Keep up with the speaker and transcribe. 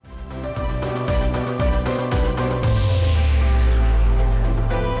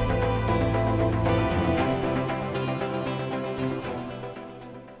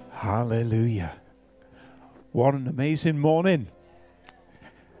What an amazing morning.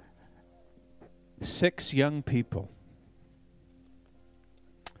 6 young people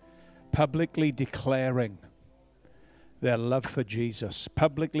publicly declaring their love for Jesus,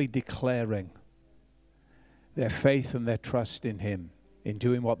 publicly declaring their faith and their trust in Him, in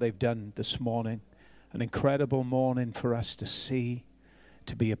doing what they've done this morning. An incredible morning for us to see,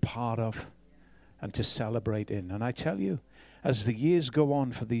 to be a part of, and to celebrate in. And I tell you, as the years go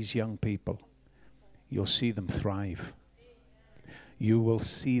on for these young people, you'll see them thrive. You will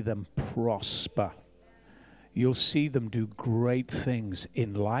see them prosper. You'll see them do great things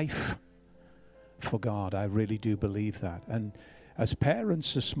in life for God. I really do believe that. And as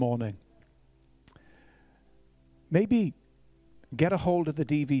parents this morning, maybe get a hold of the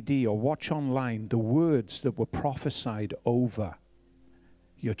DVD or watch online the words that were prophesied over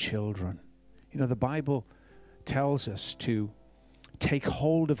your children. You know, the Bible tells us to take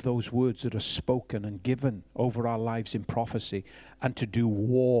hold of those words that are spoken and given over our lives in prophecy and to do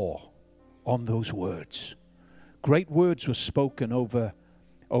war on those words. Great words were spoken over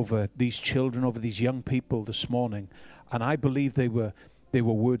these children, over these young people this morning, and I believe they were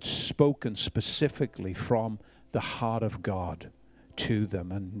words spoken specifically from the heart of God to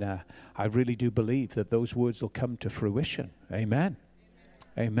them, and I really do believe that those words will come to fruition. Amen.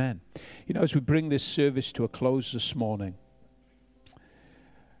 Amen. You know, as we bring this service to a close this morning,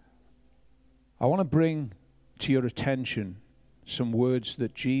 I want to bring to your attention some words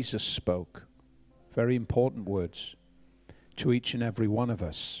that Jesus spoke, very important words to each and every one of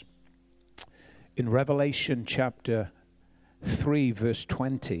us. In Revelation chapter 3, verse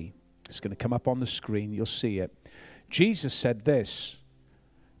 20, it's going to come up on the screen, you'll see it. Jesus said this,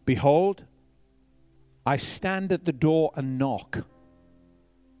 "Behold, I stand at the door and knock.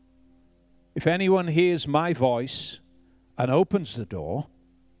 If anyone hears my voice and opens the door,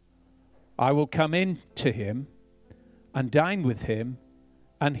 I will come in to him and dine with him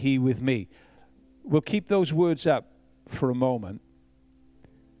and he with me." We'll keep those words up for a moment.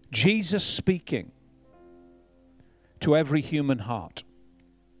 Jesus speaking to every human heart.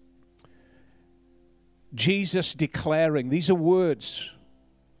 Jesus declaring, these are words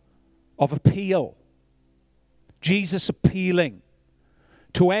of appeal. Jesus appealing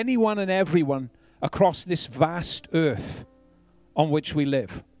to anyone and everyone across this vast earth on which we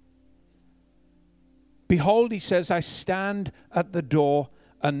live. Behold, he says, I stand at the door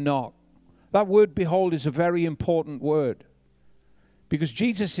and knock. That word behold is a very important word because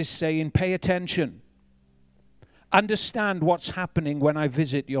Jesus is saying, pay attention. Understand what's happening when I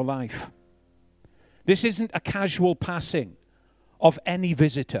visit your life. This isn't a casual passing of any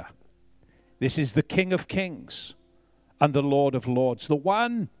visitor. This is the King of Kings and the Lord of Lords, the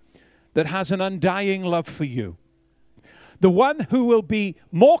one that has an undying love for you. The one who will be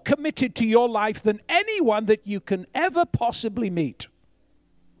more committed to your life than anyone that you can ever possibly meet.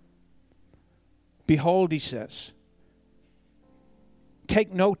 Behold, he says,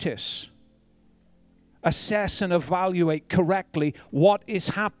 take notice, assess and evaluate correctly what is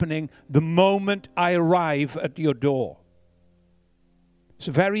happening the moment I arrive at your door. It's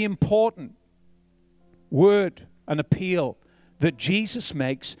a very important word and appeal that Jesus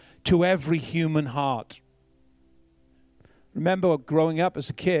makes to every human heart. Remember growing up as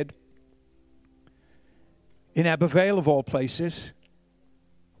a kid in Abervale, of all places.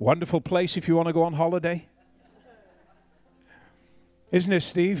 Wonderful place if you want to go on holiday. Isn't it,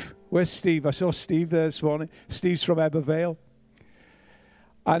 Steve? Where's Steve? I saw Steve there this morning. Steve's from Abervale.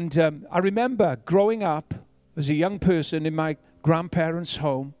 And I remember growing up as a young person in my grandparents'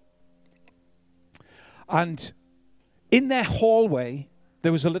 home. And in their hallway,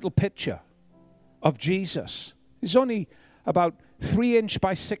 there was a little picture of Jesus. It's only about 3 inch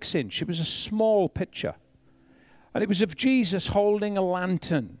by 6 inch. It was a small picture. And it was of Jesus holding a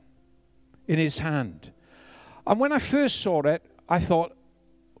lantern in his hand. And when I first saw it, I thought,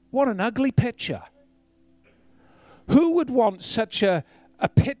 what an ugly picture. Who would want such a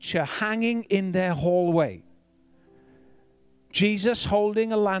picture hanging in their hallway? Jesus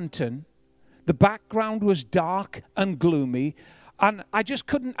holding a lantern. The background was dark and gloomy. And I just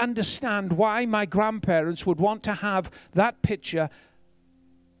couldn't understand why my grandparents would want to have that picture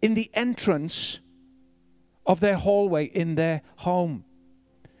in the entrance of their hallway in their home.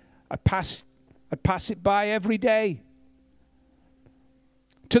 I'd pass it by every day,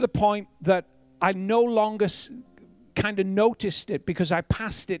 to the point that I no longer kind of noticed it because I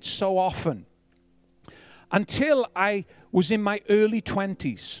passed it so often. Until I was in my early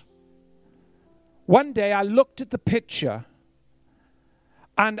 20s. One day I looked at the picture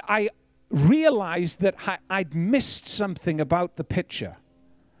and I realized that I'd missed something about the picture.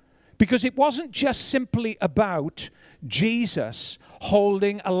 Because it wasn't just simply about Jesus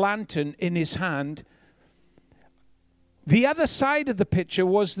holding a lantern in his hand. The other side of the picture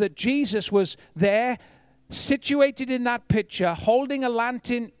was that Jesus was there, situated in that picture, holding a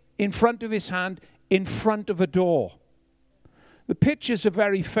lantern in front of his hand, in front of a door. The picture's a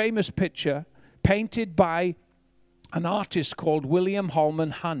very famous picture, painted by an artist called William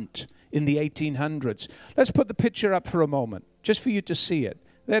Holman Hunt in the 1800s. Let's put the picture up for a moment, just for you to see it.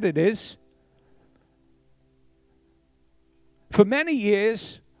 There it is. For many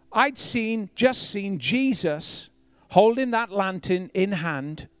years, I'd just seen Jesus holding that lantern in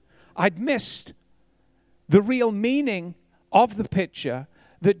hand. I'd missed the real meaning of the picture,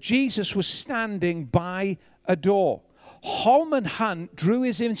 that Jesus was standing by a door. Holman Hunt drew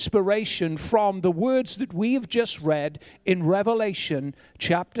his inspiration from the words that we have just read in Revelation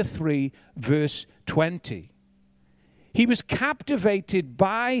chapter 3, verse 20. He was captivated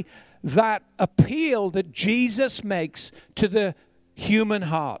by that appeal that Jesus makes to the human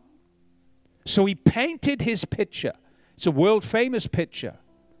heart. So he painted his picture. It's a world-famous picture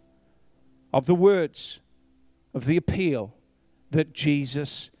of the words of the appeal that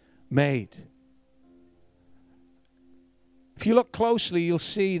Jesus made. If you look closely, you'll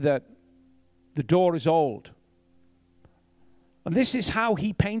see that the door is old. And this is how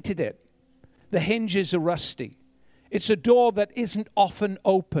he painted it. The hinges are rusty. It's a door that isn't often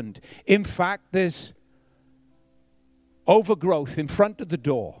opened. In fact, there's overgrowth in front of the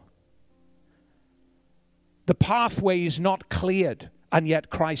door. The pathway is not cleared, and yet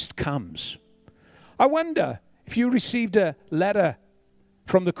Christ comes. I wonder if you received a letter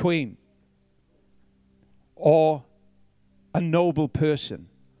from the Queen, or a noble person,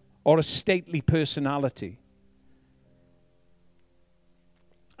 or a stately personality,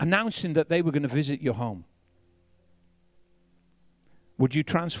 announcing that they were going to visit your home. Would you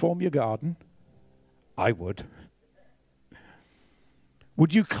transform your garden? I would.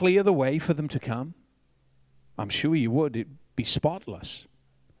 Would you clear the way for them to come? I'm sure you would. It'd be spotless.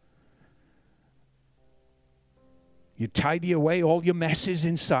 You'd tidy away all your messes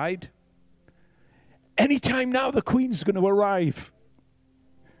inside. Anytime now the Queen's going to arrive.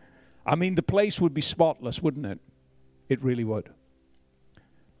 I mean, the place would be spotless, wouldn't it? It really would.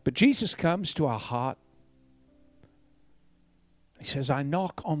 But Jesus comes to our heart. He says, I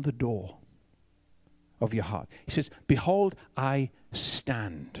knock on the door of your heart. He says, behold, I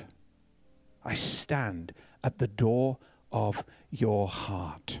stand. I stand at the door of your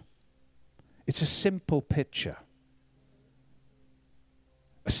heart. It's a simple picture.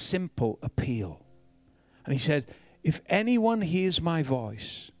 A simple appeal. And he said, if anyone hears my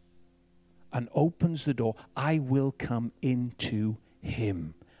voice and opens the door, I will come into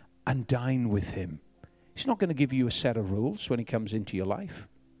him and dine with him. He's not going to give you a set of rules when he comes into your life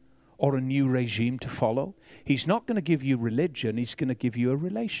or a new regime to follow. He's not going to give you religion. He's going to give you a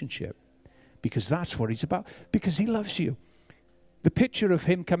relationship, because that's what he's about, because he loves you. The picture of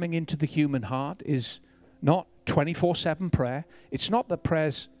him coming into the human heart is not 24/7 prayer. It's not that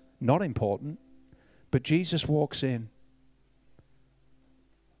prayer's not important, but Jesus walks in.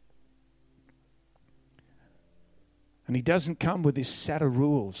 And he doesn't come with his set of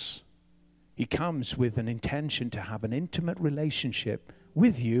rules. He comes with an intention to have an intimate relationship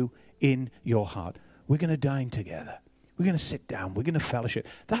with you in your heart. We're going to dine together. We're going to sit down. We're going to fellowship.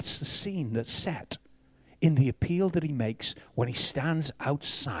 That's the scene that's set in the appeal that he makes when he stands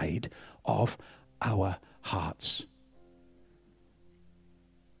outside of our hearts.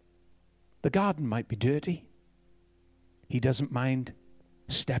 The garden might be dirty. He doesn't mind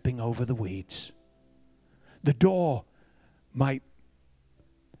stepping over the weeds. The door might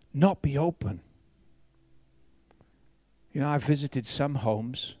not be open. You know, I've visited some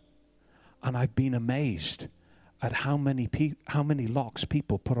homes, and I've been amazed at how many locks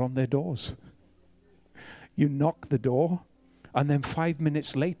people put on their doors. You knock the door, and then 5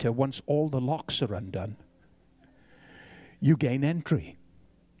 minutes later, once all the locks are undone, you gain entry.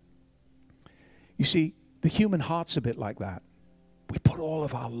 You see, the human heart's a bit like that. We put all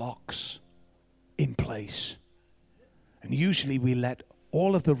of our locks in place. And usually we let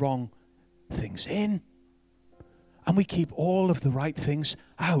all of the wrong things in, and we keep all of the right things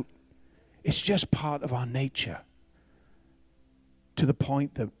out. It's just part of our nature. To the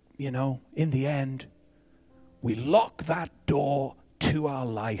point that, you know, in the end, we lock that door to our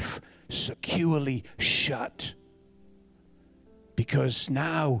life securely shut. Because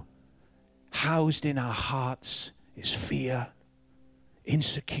now, housed in our hearts is fear,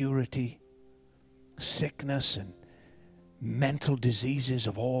 insecurity, sickness, and mental diseases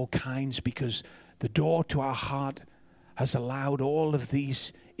of all kinds, because the door to our heart has allowed all of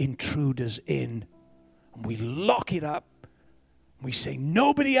these intruders in. And we lock it up. We say,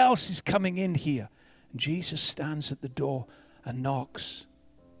 nobody else is coming in here. And Jesus stands at the door and knocks.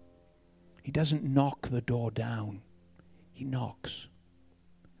 He doesn't knock the door down. He knocks.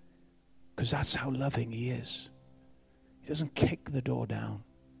 Because that's how loving he is. He doesn't kick the door down.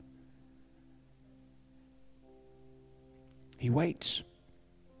 He waits.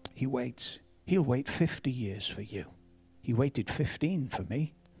 He waits. He'll wait 50 years for you. He waited 15 for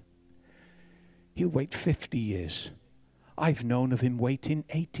me. He'll wait 50 years. I've known of him waiting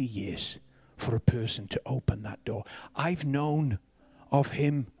 80 years for a person to open that door. I've known of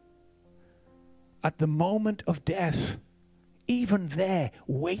him at the moment of death, even there,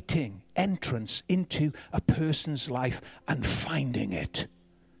 waiting entrance into a person's life and finding it.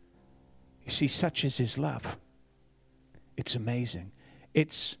 You see, such is his love. It's amazing.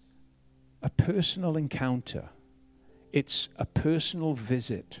 It's a personal encounter. It's a personal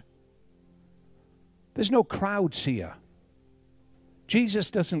visit. There's no crowds here. Jesus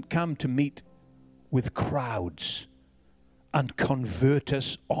doesn't come to meet with crowds and convert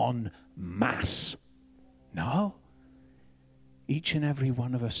us en masse. No. Each and every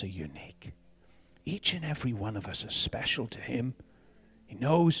one of us are unique. Each and every one of us are special to him. He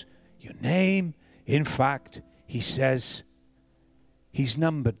knows your name. In fact, he says he's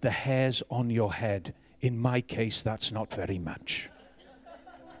numbered the hairs on your head. In my case, that's not very much.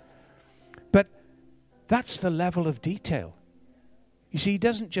 But that's the level of detail. You see, he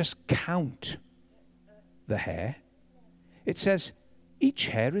doesn't just count the hair. It says each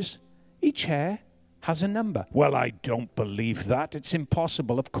hair has a number. Well, I don't believe that. It's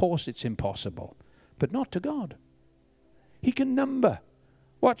impossible. Of course it's impossible. But not to God. He can number.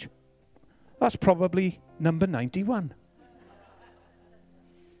 Watch. That's probably number 91.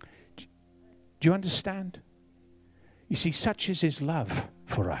 Do you understand? You see, such is his love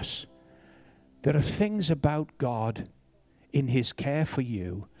for us. There are things about God in his care for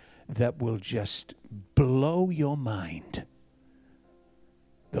you that will just blow your mind.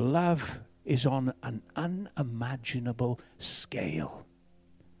 The love is on an unimaginable scale.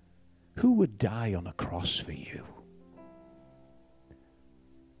 Who would die on a cross for you?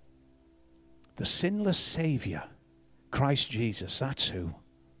 The sinless Savior, Christ Jesus, that's who.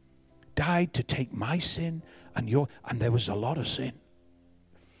 Died to take my sin and there was a lot of sin.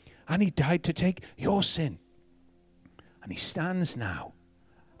 And he died to take your sin. And he stands now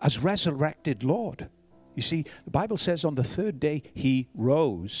as resurrected Lord. You see, the Bible says on the third day he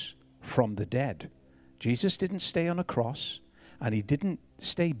rose from the dead. Jesus didn't stay on a cross, and he didn't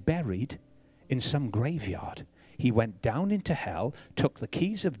stay buried in some graveyard. He went down into hell, took the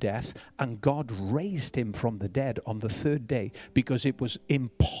keys of death, and God raised him from the dead on the third day because it was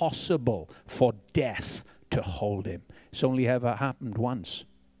impossible for death to hold him. It's only ever happened once,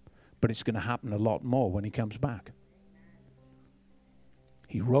 but it's going to happen a lot more when he comes back.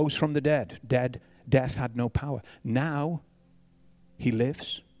 He rose from the dead. Death had no power. Now he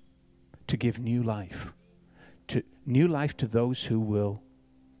lives to give new life. New life to those who will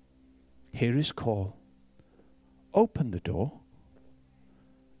hear his call, open the door,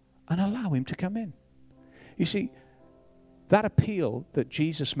 and allow him to come in. You see, that appeal that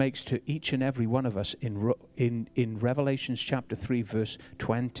Jesus makes to each and every one of us in Revelation chapter 3, verse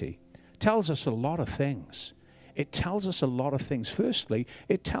 20, tells us a lot of things. It tells us a lot of things. Firstly,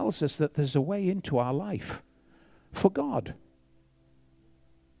 it tells us that there's a way into our life for God,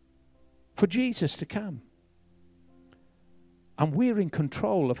 for Jesus to come. And we're in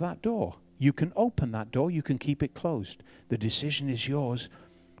control of that door. You can open that door, you can keep it closed. The decision is yours,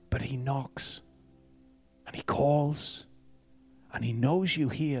 but he knocks and he calls and he knows you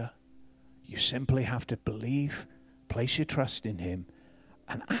here. You simply have to believe, place your trust in him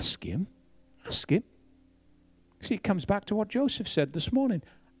and ask him. Ask him. See, it comes back to what Joseph said this morning.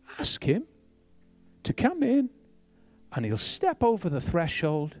 Ask him to come in and he'll step over the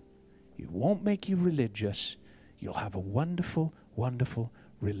threshold. He won't make you religious. You'll have a wonderful, wonderful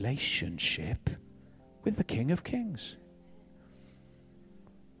relationship with the King of Kings.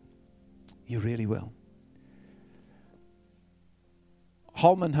 You really will.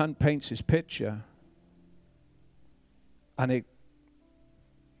 Holman Hunt paints his picture, and it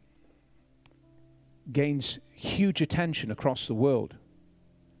gains huge attention across the world.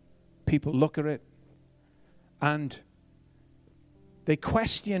 People look at it, and they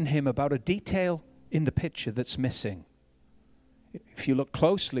question him about a detail in the picture that's missing. If you look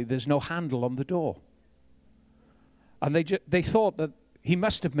closely, there's no handle on the door. And they thought that he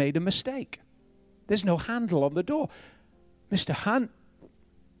must have made a mistake. There's no handle on the door. Mr. Hunt,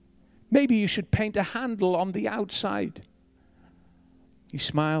 maybe you should paint a handle on the outside. He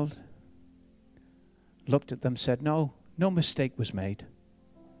smiled, looked at them, said, no mistake was made.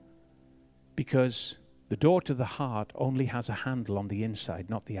 Because the door to the heart only has a handle on the inside,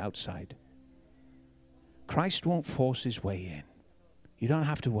 not the outside. Christ won't force his way in. You don't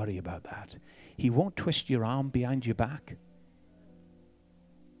have to worry about that. He won't twist your arm behind your back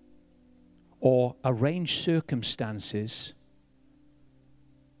or arrange circumstances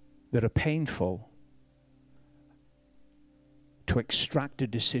that are painful to extract a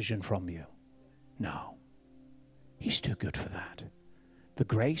decision from you. No, he's too good for that. The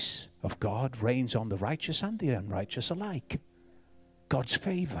grace of God reigns on the righteous and the unrighteous alike. God's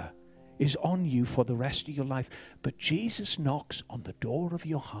favor is on you for the rest of your life. But Jesus knocks on the door of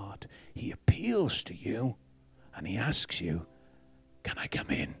your heart. He appeals to you and he asks you, can I come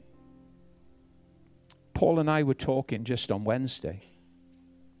in? Paul and I were talking just on Wednesday.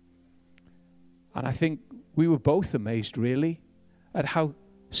 And I think we were both amazed, really, at how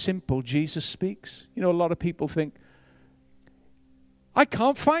simple Jesus speaks. You know, a lot of people think, I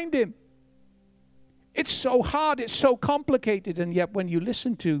can't find him. It's so hard, it's so complicated. And yet when you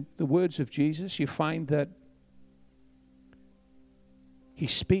listen to the words of Jesus, you find that he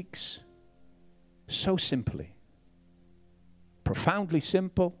speaks so simply. Profoundly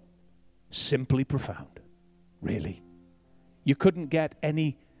simple, simply profound. Really. You couldn't get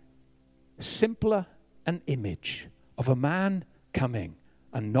any simpler an image of a man coming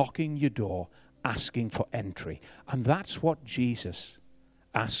and knocking your door, asking for entry. And that's what Jesus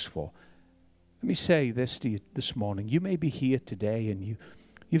asks for. Let me say this to you this morning. You may be here today and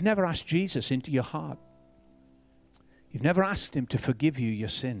you've never asked Jesus into your heart. You've never asked him to forgive you your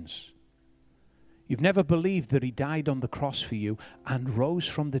sins. You've never believed that he died on the cross for you and rose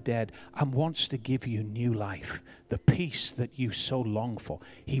from the dead and wants to give you new life, the peace that you so long for.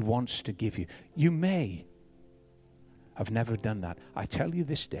 He wants to give you. You may have never done that. I tell you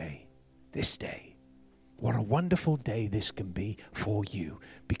this day, what a wonderful day this can be for you,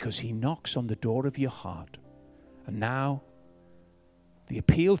 because he knocks on the door of your heart. And now the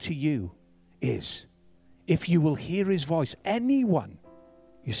appeal to you is, if you will hear his voice, anyone,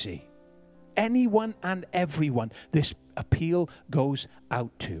 you see, anyone and everyone, this appeal goes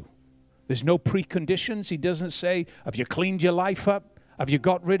out to. There's no preconditions. He doesn't say, have you cleaned your life up? Have you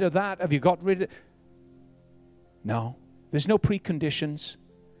got rid of that? Have you got rid of... No, there's no preconditions.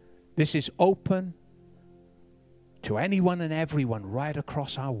 This is open to anyone and everyone right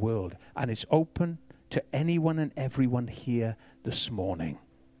across our world. And it's open to anyone and everyone here this morning.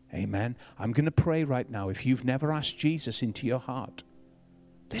 Amen. I'm going to pray right now. If you've never asked Jesus into your heart,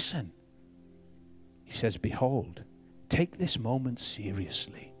 listen. He says, behold, take this moment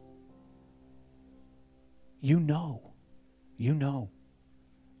seriously. You know,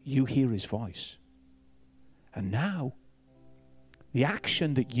 you hear his voice. And now, the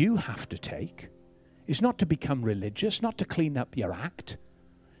action that you have to take is not to become religious, not to clean up your act.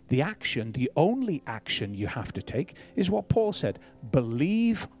 The action, the only action you have to take is what Paul said.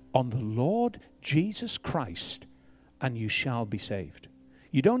 Believe on the Lord Jesus Christ and you shall be saved.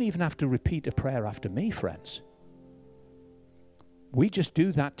 You don't even have to repeat a prayer after me, friends. We just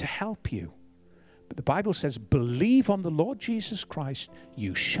do that to help you. But the Bible says, believe on the Lord Jesus Christ,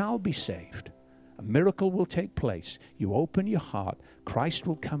 you shall be saved. A miracle will take place. You open your heart, Christ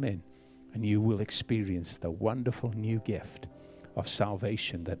will come in, and you will experience the wonderful new gift of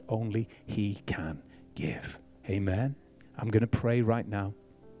salvation that only he can give. Amen. I'm going to pray right now.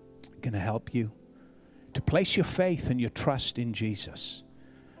 I'm going to help you to place your faith and your trust in Jesus.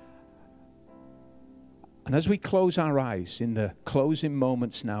 And as we close our eyes in the closing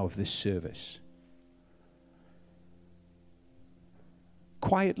moments now of this service,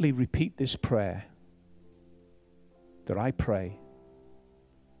 quietly repeat this prayer that I pray.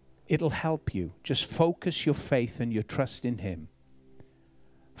 It'll help you. Just focus your faith and your trust in him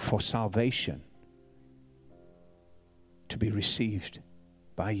for salvation to be received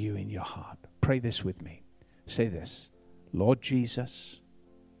by you in your heart. Pray this with me. Say this. Lord Jesus,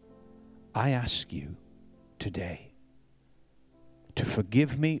 I ask you today to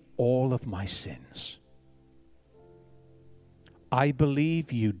forgive me all of my sins. I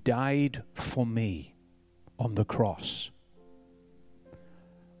believe you died for me on the cross.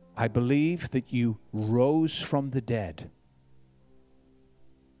 I believe that you rose from the dead,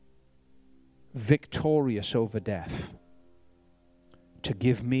 victorious over death, to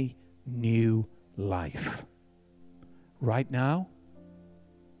give me new life. Right now,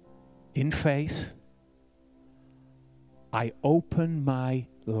 in faith, I open my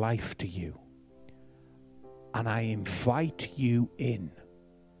life to you and I invite you in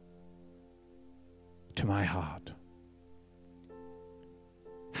to my heart.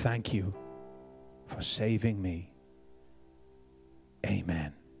 Thank you for saving me.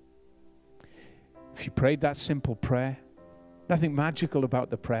 Amen. If you prayed that simple prayer, nothing magical about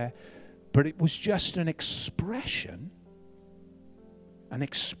the prayer, but it was just an expression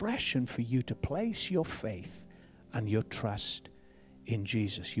for you to place your faith and your trust in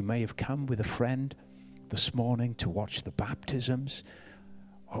Jesus. You may have come with a friend this morning to watch the baptisms,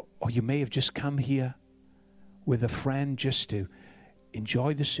 or you may have just come here with a friend just to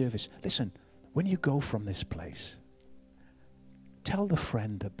enjoy the service. Listen, when you go from this place, tell the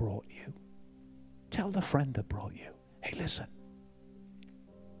friend that brought you, hey, listen,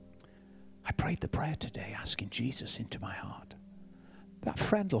 I prayed the prayer today asking Jesus into my heart. That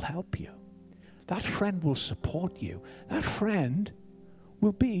friend will help you. That friend will support you. That friend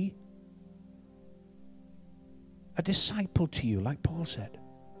will be a disciple to you, like Paul said,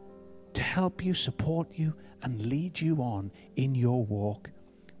 to help you, support you, and lead you on in your walk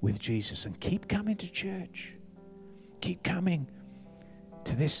with Jesus. And keep coming to church. Keep coming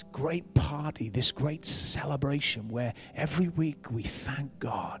to this great party, this great celebration where every week we thank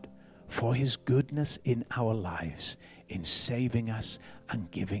God for his goodness in our lives, in saving us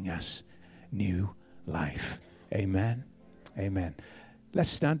and giving us new life. Amen. Amen. Let's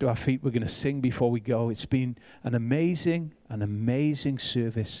stand to our feet. We're going to sing before we go. It's been an amazing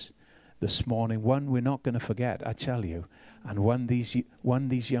service this morning. One we're not going to forget, I tell you. And one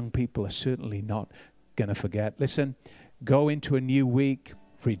these young people are certainly not going to forget. Listen, go into a new week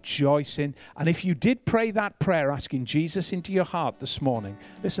rejoicing. And if you did pray that prayer, asking Jesus into your heart this morning,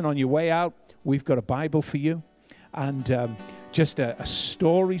 listen, on your way out, we've got a Bible for you and just a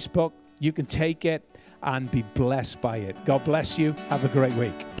stories book. You can take it and be blessed by it. God bless you. Have a great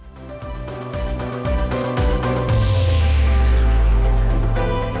week.